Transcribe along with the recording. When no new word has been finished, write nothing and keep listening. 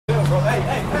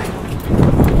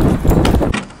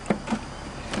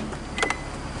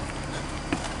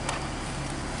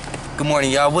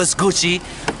morning, y'all. What's Gucci?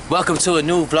 Welcome to a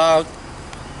new vlog.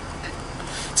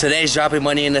 Today's dropping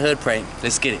money in the hood prank.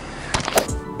 Let's get it.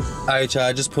 Alright, y'all.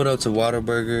 I just pulled up to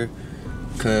Whataburger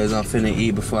because I'm finna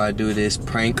eat before I do this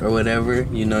prank or whatever.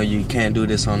 You know, you can't do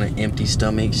this on an empty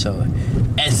stomach, so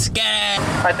let's get it.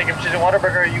 Hi, thank you for choosing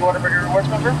Whataburger. Are you Whataburger Rewards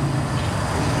member?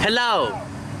 Hello.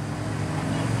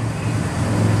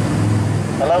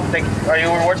 Hello, thank you. Are you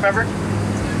a rewards member?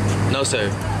 No,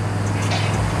 sir.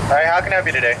 Alright, how can I help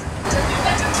you today?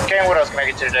 Okay, and what else can I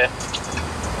get you today?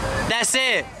 That's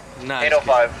it. Nah,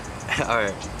 805.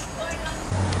 Alright.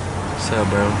 What's up,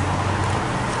 bro?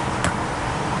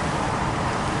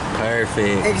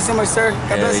 Perfect. Thank you so much, sir.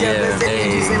 God bless you. Yeah,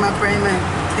 Thank you. My brain, man.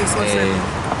 Thanks so much, sir.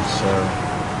 So,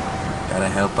 gotta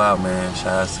help out, man. Shout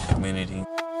out to the community.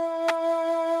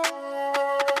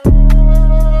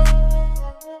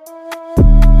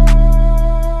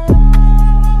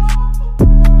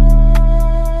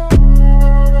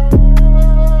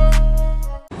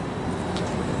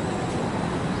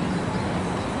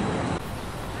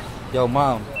 Yo,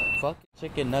 mom, fuck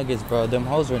chicken nuggets, bro. Them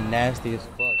hoes were nasty as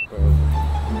fuck, bro.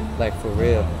 Like, for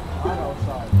real.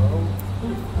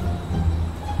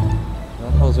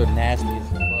 Them hoes are nasty as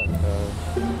fuck, bro.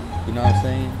 You know what I'm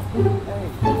saying?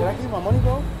 Hey, did I give you my money,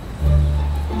 bro?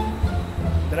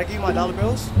 Did I give you my dollar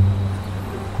bills?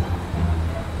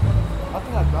 I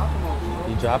think I dropped them all, bro.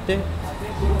 You dropped it? I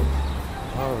think so.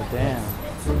 Oh, damn.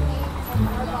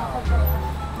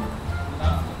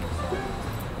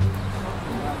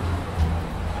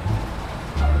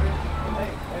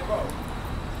 Hey, bro.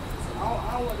 I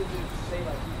don't want to just say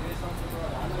like you did something, bro.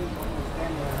 I know you don't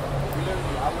understand me.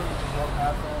 I literally just walked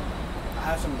past them. I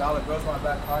had some dollar bills in my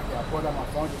back pocket. I pulled out my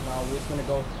phone just now. We was gonna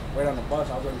go right on the bus.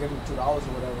 I was gonna give them $2 or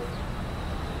whatever.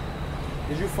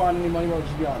 Did you find any money, bro?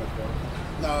 Just be honest, bro.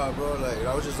 Nah, bro, like,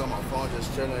 I was just on my phone,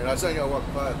 just chilling. I said y'all walk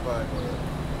by, but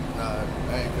nah,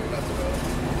 I ain't doing nothing, bro.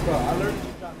 Bro, I literally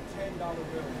just dropped $10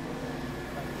 bills.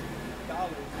 Like,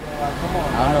 $10. Like, come on.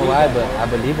 I don't know why, but I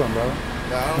believe him, bro.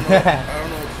 Nah, I don't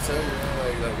know what to tell you, man.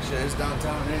 Like, shit, it's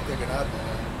downtown, anything can happen,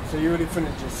 man. So you really finna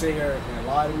just sit here and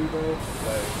lie to me, bro?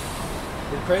 Like,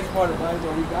 the crazy part about it,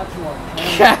 though, we got you on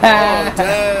camera. oh,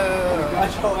 damn. We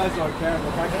got your ass on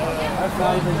camera. That's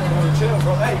not even chill,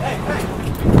 bro. Hey.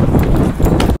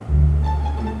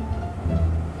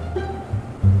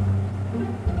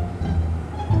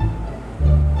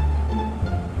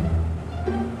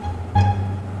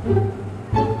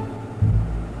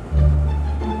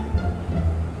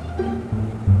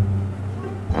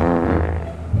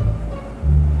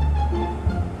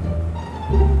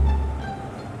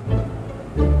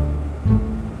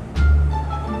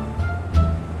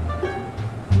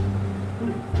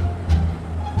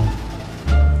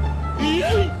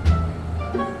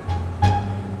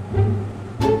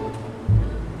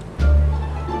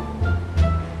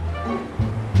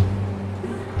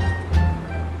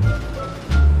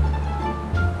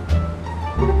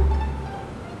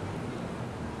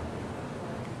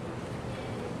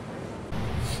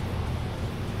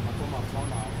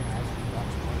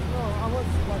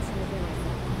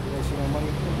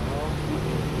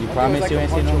 You promise you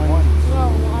ain't seen no money? No,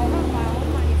 I have my own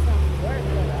money from work.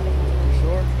 You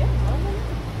sure? Yeah,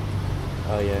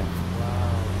 Oh, yeah.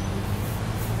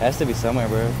 Wow. It has to be somewhere,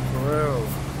 bro. For real.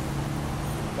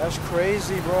 That's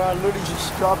crazy, bro. I literally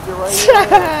just dropped it right here.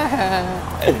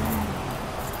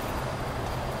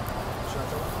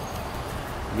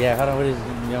 Yeah, hold on, what is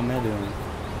this young man doing?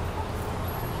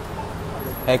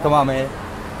 Hey, come on, man.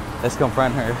 Let's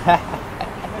confront her.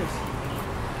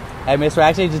 Hey, miss, we're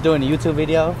actually just doing a YouTube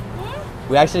video.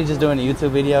 We're actually just doing a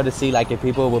YouTube video to see, like, if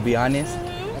people will be honest.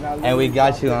 And we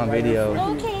got you on video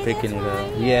picking it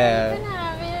up. Yeah.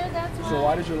 So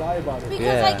why did you lie about it?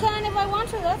 Because I can if I want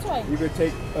to, that's why. You could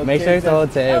take a Make kid sure it's the whole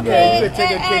tape, bro. You could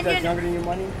take a kid that's younger than you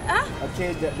money. Huh? A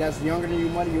kid that's younger than you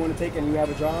money you want to take and you have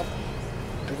a job.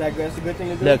 Is that good? That's a good thing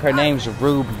to do? Look, her name's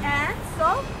Ruby. And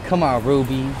so? Come on,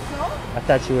 Ruby. So? I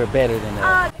thought you were better than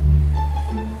that.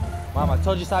 Mom, I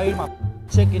told you stop eating my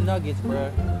chicken nuggets,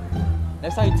 bro.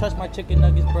 Next time you touch my chicken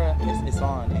nuggets, bro, it's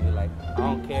on, nigga. Like, I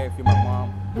don't care if you're my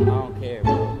mom. I don't care,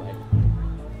 bro. Like,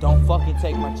 don't fucking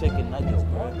take my chicken nuggets,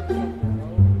 bro.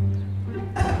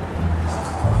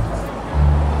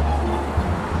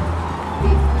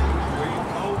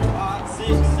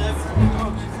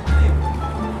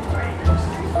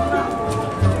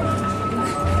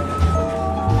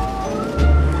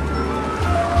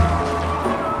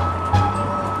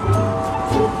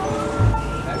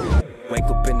 Wake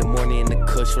up in the morning in the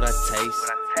kush, what I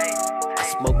taste. I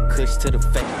smoke kush to the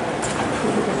face.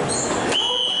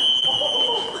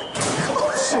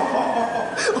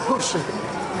 Oh shit.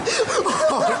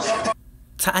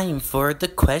 Time for the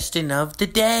question of the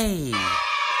day.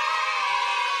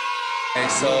 Okay,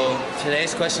 so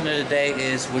today's question of the day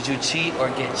is, would you cheat or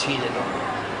get cheated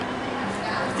on?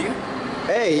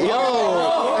 Hey,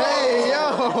 yo! Hey,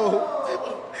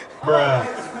 yo! Bruh.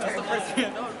 That's the first thing I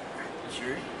know.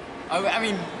 Sure? I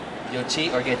mean, you'll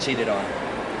cheat or get cheated on?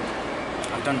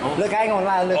 I've done both. Look, I ain't gonna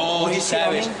lie. Look, Oh, he's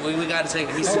savage. We gotta take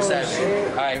it. He's too savage.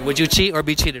 All right, would you cheat or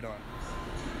be cheated on?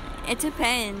 It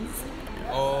depends.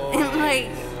 Oh. Like,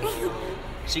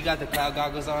 She got the cloud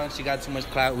goggles on. She got too much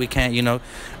clout. We can't, you know. All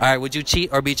right, would you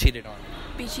cheat or be cheated on?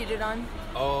 be cheated on.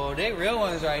 Oh, they real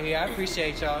ones right here. I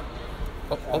appreciate y'all.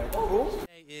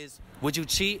 Is, would you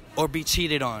cheat or be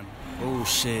cheated on? Oh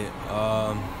shit.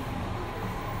 I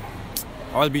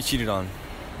would be cheated on.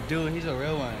 Dude, he's a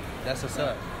real one. That's what's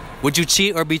up. Would you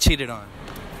cheat or be cheated on?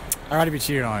 I gotta be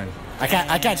cheated on. I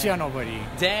can't cheat on nobody.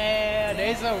 Damn,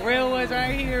 there's some real ones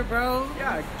right here, bro.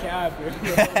 Yeah, cab.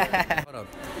 Hold up.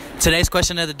 Today's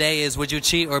question of the day is, would you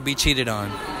cheat or be cheated on?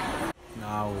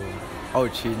 Nah, I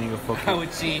would cheat, nigga. Fuck I it.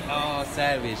 would cheat. Oh,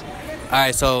 savage. All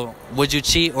right, so would you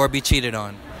cheat or be cheated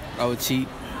on? I would cheat.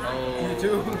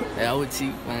 Oh, Yeah, I would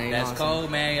cheat, man. that's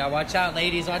cold, man. Y'all watch out,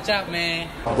 ladies. Watch out, man.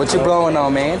 What you blowing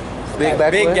on, man? Big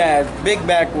backwood? Big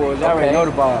backwoods. I already know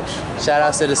the box. Shout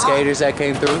outs to the skaters that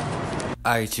came through.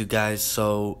 All right, you guys.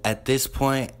 So at this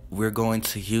point, we're going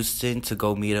to Houston to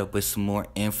go meet up with some more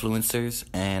influencers.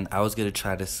 And I was going to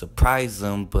try to surprise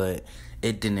them, but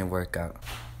it didn't work out.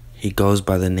 He goes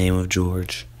by the name of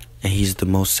George. And he's the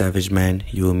most savage man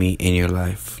you will meet in your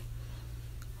life.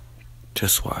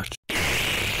 Just watch.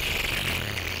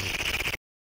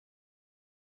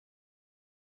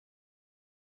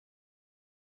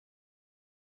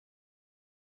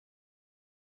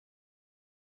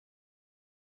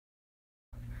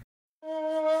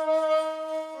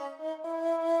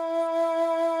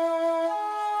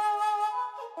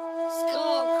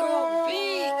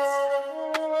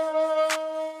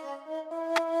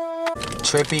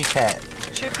 Trippy Cat.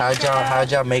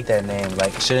 How'd y'all make that name?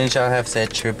 Like, shouldn't y'all have said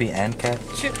Trippy and Cat?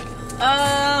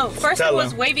 First it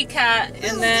was Wavy Cat,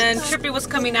 and then Trippy was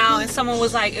coming out, and someone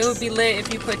was like, it would be lit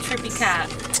if you put Trippy Cat.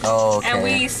 Oh, okay. And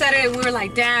we said it, and we were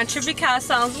like, damn, Trippy Cat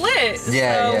sounds lit.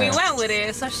 Yeah, so yeah. we went with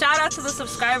it. So shout out to the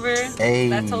subscriber Hey.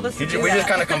 that told us to do We that. just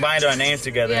kind of combined our names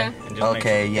together. Yeah. And just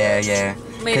Okay, yeah.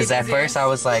 Made Because it at easier. first I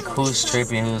was like, who's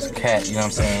Trippy and who's Cat? You know what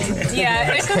I'm saying?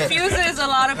 Yeah, it confuses a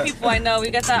lot of people. I know,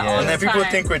 we get that Yeah. all And the then people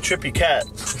time. think we're Trippy Cat.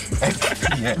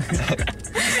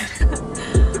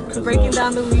 Breaking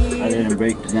down the weed. I didn't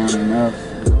break it down enough.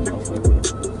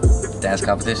 Dance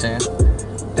competition?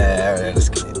 Yeah,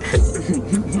 just kidding.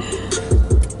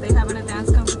 They having a dance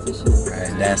competition.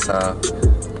 Alright, dance off.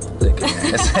 Look at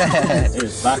that.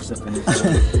 There's box up in it.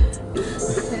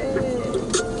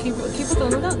 Keep it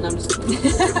throwing it up. No, I'm just kidding.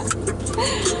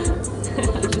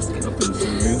 I'm just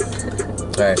kidding.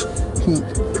 Alright.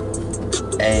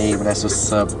 Hey, but that's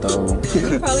what's up though.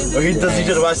 He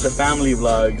just watched the family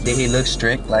vlogs. Did he look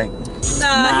strict? Like,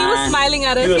 Nah, he was smiling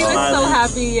at us. He was so smiling.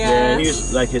 happy, Yeah, he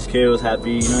was like, his kid was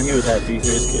happy. You know, he was happy for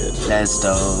his kid. that's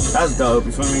dope. That's dope,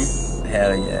 you feel me?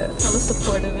 Hell yeah. I was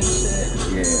supportive and shit.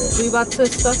 Yeah. We about to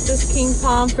suck this King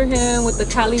Palm for him with the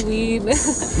Cali weed.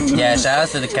 Yeah, shout out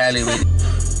to the Cali weed.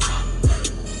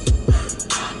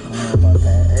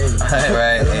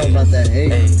 Right.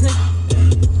 Hey.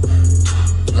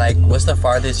 Like, what's the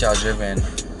farthest y'all driven?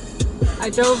 I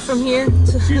drove from here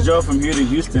to... She drove from here to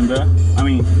Houston, bro. I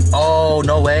mean, Oh,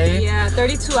 no way? Yeah,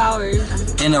 32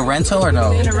 hours In a rental or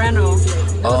no? in a rental.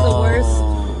 It was the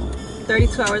worst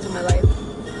 32 hours of my life.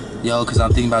 Yo, because I'm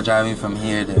thinking about driving from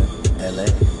here to LA.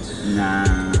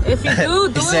 nah. If you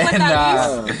do it said with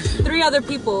at least 3 other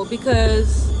people,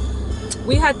 because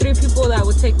we had 3 people that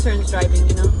would take turns driving,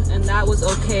 you know, and that was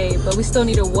okay, but we still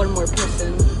needed 1 more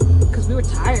person because we were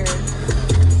tired.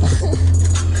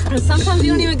 And sometimes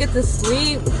you don't even get to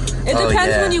sleep. It Oh,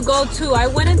 depends yeah. when you go too. I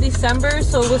went in December,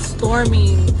 so it was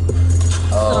storming.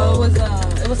 Oh.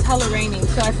 So it was hella raining.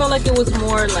 So I felt like it was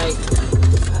more like,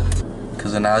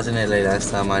 Because when I was in LA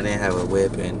last time, I didn't have a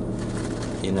whip and,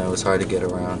 you know, it's hard to get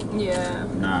around. yeah.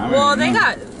 Nah, I Well, already they know.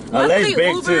 got LA's luckily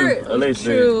big Uber. too. LA's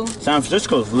True. big. San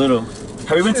Francisco's little.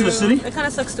 Have you been to the True. city? It kind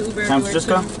of sucks to Uber San everywhere,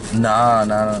 Francisco? too. Nah.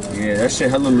 Yeah, that shit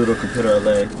hella little compared to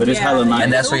LA, but it's Yeah. hella nice.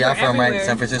 And that's where y'all Uber from, right? everywhere.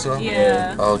 San Francisco?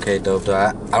 Yeah. Okay, dope, though.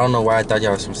 I don't know why I thought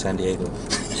y'all was from San Diego.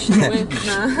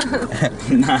 Nah.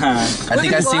 Nah. I think I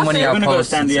gonna go seen out one of there. y'all We're gonna go to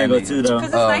posts. San in Diego too, though.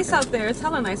 Because it's Oh, nice okay. out there. It's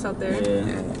hella nice out there. Yeah.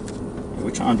 Yeah. We're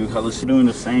trying to do hella shit, doing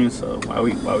the same, so why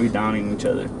we downing each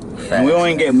other? And we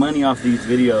only get money off these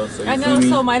videos, so you I feel know, me?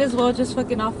 so might as well just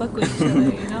fucking all fuck with each other,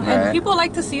 you know? Right. And people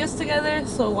like to see us together,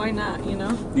 so why not, you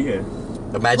know? Yeah.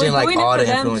 Imagine We're like doing it all for the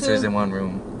them, influencers too. in one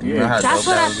room. You Yeah. know how That's dope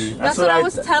what that I. would be? That's what I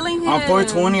was telling him. On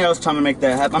 420, I was trying to make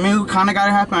that happen. I mean, we kind of got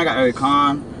it happen. I got Eric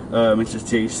Khan, Mr.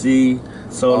 THC,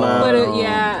 Solar. But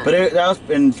yeah. But that was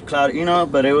in cloud, you know.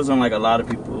 But it was on like a lot of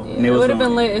people. Yeah, And it was would have on,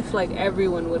 been lit if like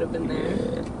everyone would have been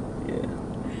there. Yeah.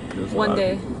 There was One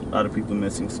day. A lot of people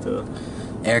missing still.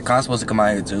 Eric Khan's supposed to come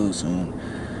out here too soon.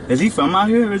 Is he from out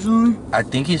here originally? I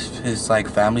think his like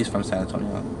family's from San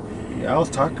Antonio. Yeah, I was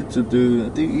talking to dude.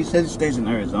 I think he said he stays in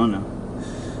Arizona.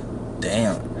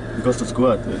 Damn. He goes to school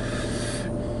out there.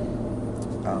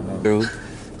 I don't know. Drew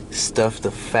stuffed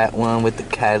the fat one with the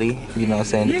caddy. You know what I'm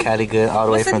saying? The caddy good all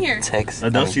the What's way in from here? Texas. A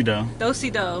dosey though. Dosey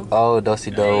do. Oh, Dosey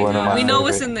Do, one of my We know favorite.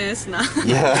 what's in this now.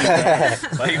 Yeah.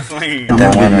 Why you playing?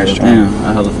 That one restaurant. Damn,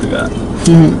 I hella forgot.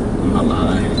 I'm not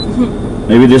lying.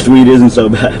 Maybe this weed isn't so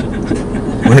bad.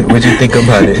 What'd you think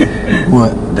about it?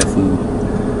 What? The food.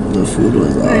 The food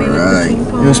was alright.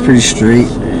 It was pretty straight.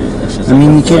 I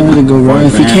mean, you can't really go wrong.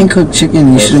 If you can't cook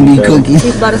chicken, you shouldn't be cooking.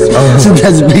 He's about to smoke. So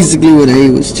that's basically what I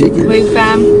ate was chicken. Wait,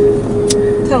 fam.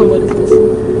 Tell him what is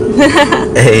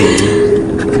this.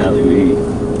 Hey. Cali weed.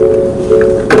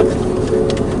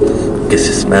 It's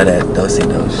just smell that Dosey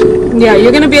Do shit. Yeah,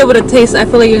 you're gonna be able to taste. I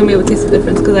feel like you're gonna be able to taste the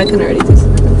difference because I can already taste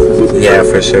the difference. Yeah,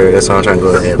 for sure. That's why I'm trying to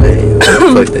go ahead, man.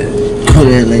 Fuck that. Go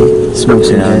there, like, smoke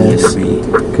some Yeah, I need gas. to be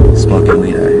smoking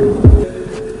weed out here.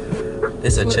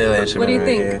 It's a chill instrument. What do you right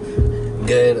think? here.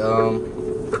 Good.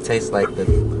 It tastes like the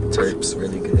terps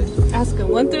really good. Ask him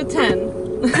 1 through 10.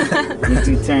 1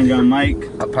 through 10, John Mike.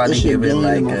 I'll probably This shit give it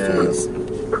blowing in like my face.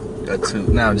 a 2.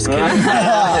 No, I'm just kidding.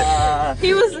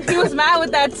 He was mad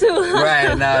with that too.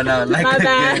 Right? No, like My a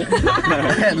bad.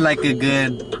 good, like a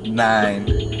good 9.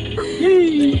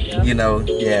 You know,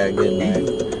 yeah, a good 9.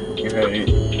 You heard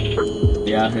it.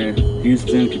 They out here.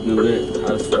 Houston, keeping it lit.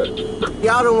 Hot as fuck.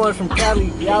 Y'all the ones from Cali.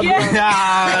 Y'all the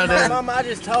Yeah. ones. Mama, I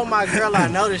just told my girl I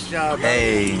noticed y'all, bro.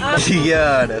 Hey,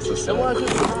 yeah, that's what's up.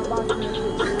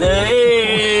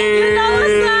 Hey! You know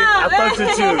what's up. I fucked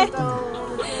with you.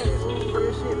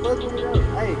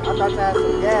 Hey, I thought y'all had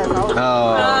some gas. I was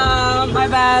Oh, My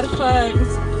bad.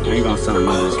 Fuck. I ain't gonna sound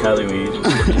much. It's Cali weed.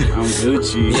 I'm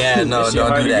Gucci. Yeah, no, Shit don't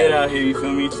hard do to that. get out here, you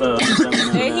feel me? So,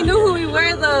 Hey, he knew who we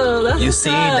were though. That's you what's see,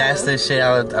 up. that's the shit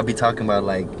I'll be talking about.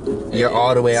 Like, you're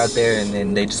all the way out there, and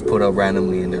then they just put up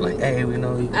randomly, and they're like, "Hey, we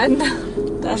know you." I know.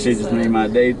 that That's shit just what's made up. my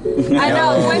day. I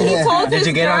know. When he told Did his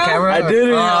you get it on girl- camera? I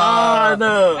didn't. Oh,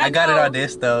 no. I got it on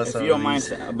this though. If So you don't mind,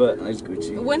 but it's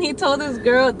Gucci. When he told his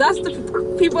girl, that's the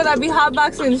people that be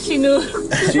hotboxing. She knew.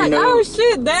 She's She like, knew. oh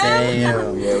shit,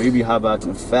 damn. damn, Yeah, we be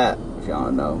hotboxing fat, if y'all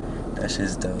don't know. that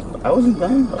shit's dope. I wasn't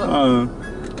done.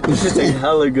 This shit tastes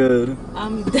hella good.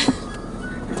 I'm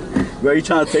Bro, you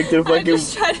trying to take the I fucking...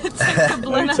 just tried to take the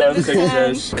Bro, blunt you out trying of to his take that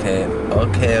hand. shit.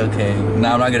 Okay. No,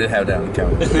 I'm not gonna have that on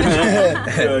camera.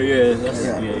 Oh, yeah, that's,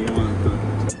 yeah, you want to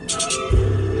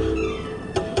do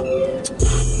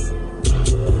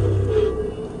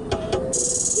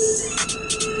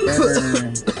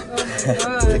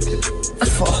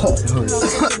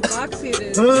Boxy it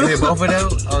is. You hit both of them?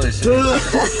 Oh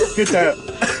shit. Get that.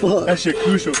 That shit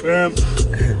crucial, fam.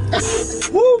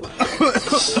 Woo!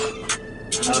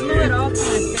 You blew it all to my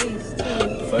face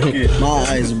too. Fuck it. My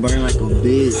eyes burn like a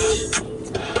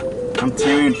bitch. I'm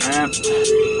tearing, fam.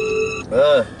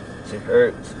 Shit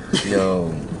hurts.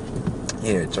 Yo,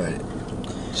 here, try it.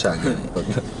 Shotgun.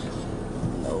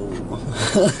 No.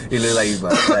 You look like you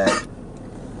about that.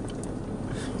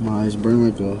 My eyes burn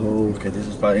like a hole. Okay, this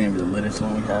is probably gonna be the littest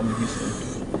one we have in Houston.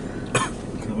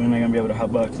 Cause we're not gonna be able to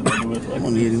hotbox it like with I like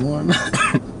don't need any more.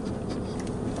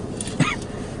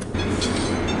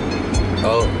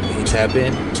 Oh, he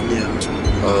tapping? Yeah.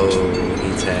 Oh,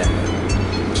 he tapped.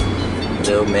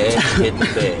 Little man hit the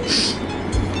bed.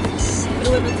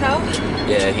 With the towel?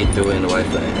 Yeah, he threw in the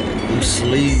Wi-Fi. You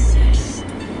sleep.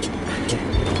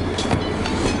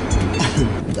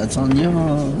 That's on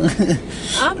y'all.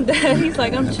 I'm dead. He's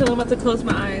like, I'm chilling, I'm about to close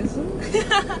my eyes.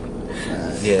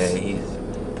 Yeah,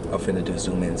 I'm finna do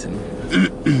zoom in to me.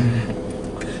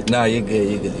 Nah, you're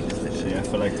good. shit. I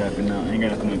feel like tapping out. I ain't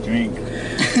got nothing to drink.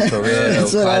 For real,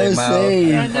 That's what I potty was mouth.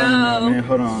 saying. I know. Man,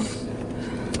 hold on.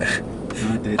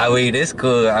 I mean, it's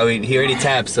cool. I mean, he already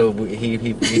tapped, so he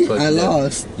fucked I it up.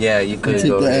 lost. Yeah, you could Took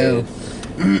go the ahead.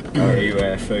 L. Alright, you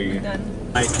right, I show you. Done.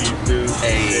 I came through.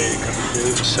 Hey,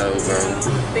 show, bro.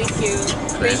 Thank you.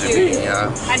 Pleasure Thank meeting you.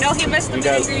 y'all. I know he missed the meet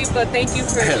and greet, but thank you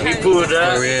for We trying pulled to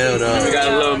up. For real, though. We got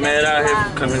a little man out here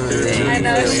coming through. I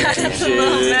know. Shout out to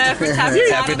Lil Man for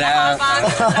tapping out.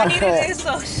 I needed it,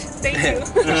 so thank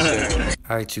you.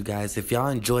 Alright, you guys, if y'all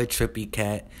enjoy Trippy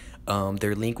Cat,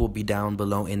 their link will be down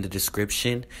below in the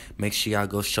description. Make sure y'all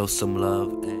go show some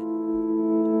love.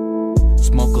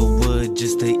 smoke a wood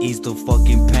just to ease the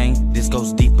fucking pain. This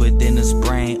goes deeper than a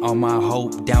sprain. All my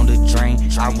hope down the drain.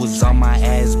 I was on my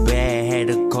ass bad, had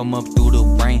to come up through the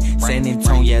rain. San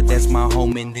Antonio, yeah, that's my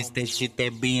home, and this that shit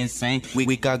that be insane.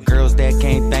 We got girls that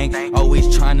can't think,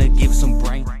 always trying to give some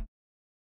brain.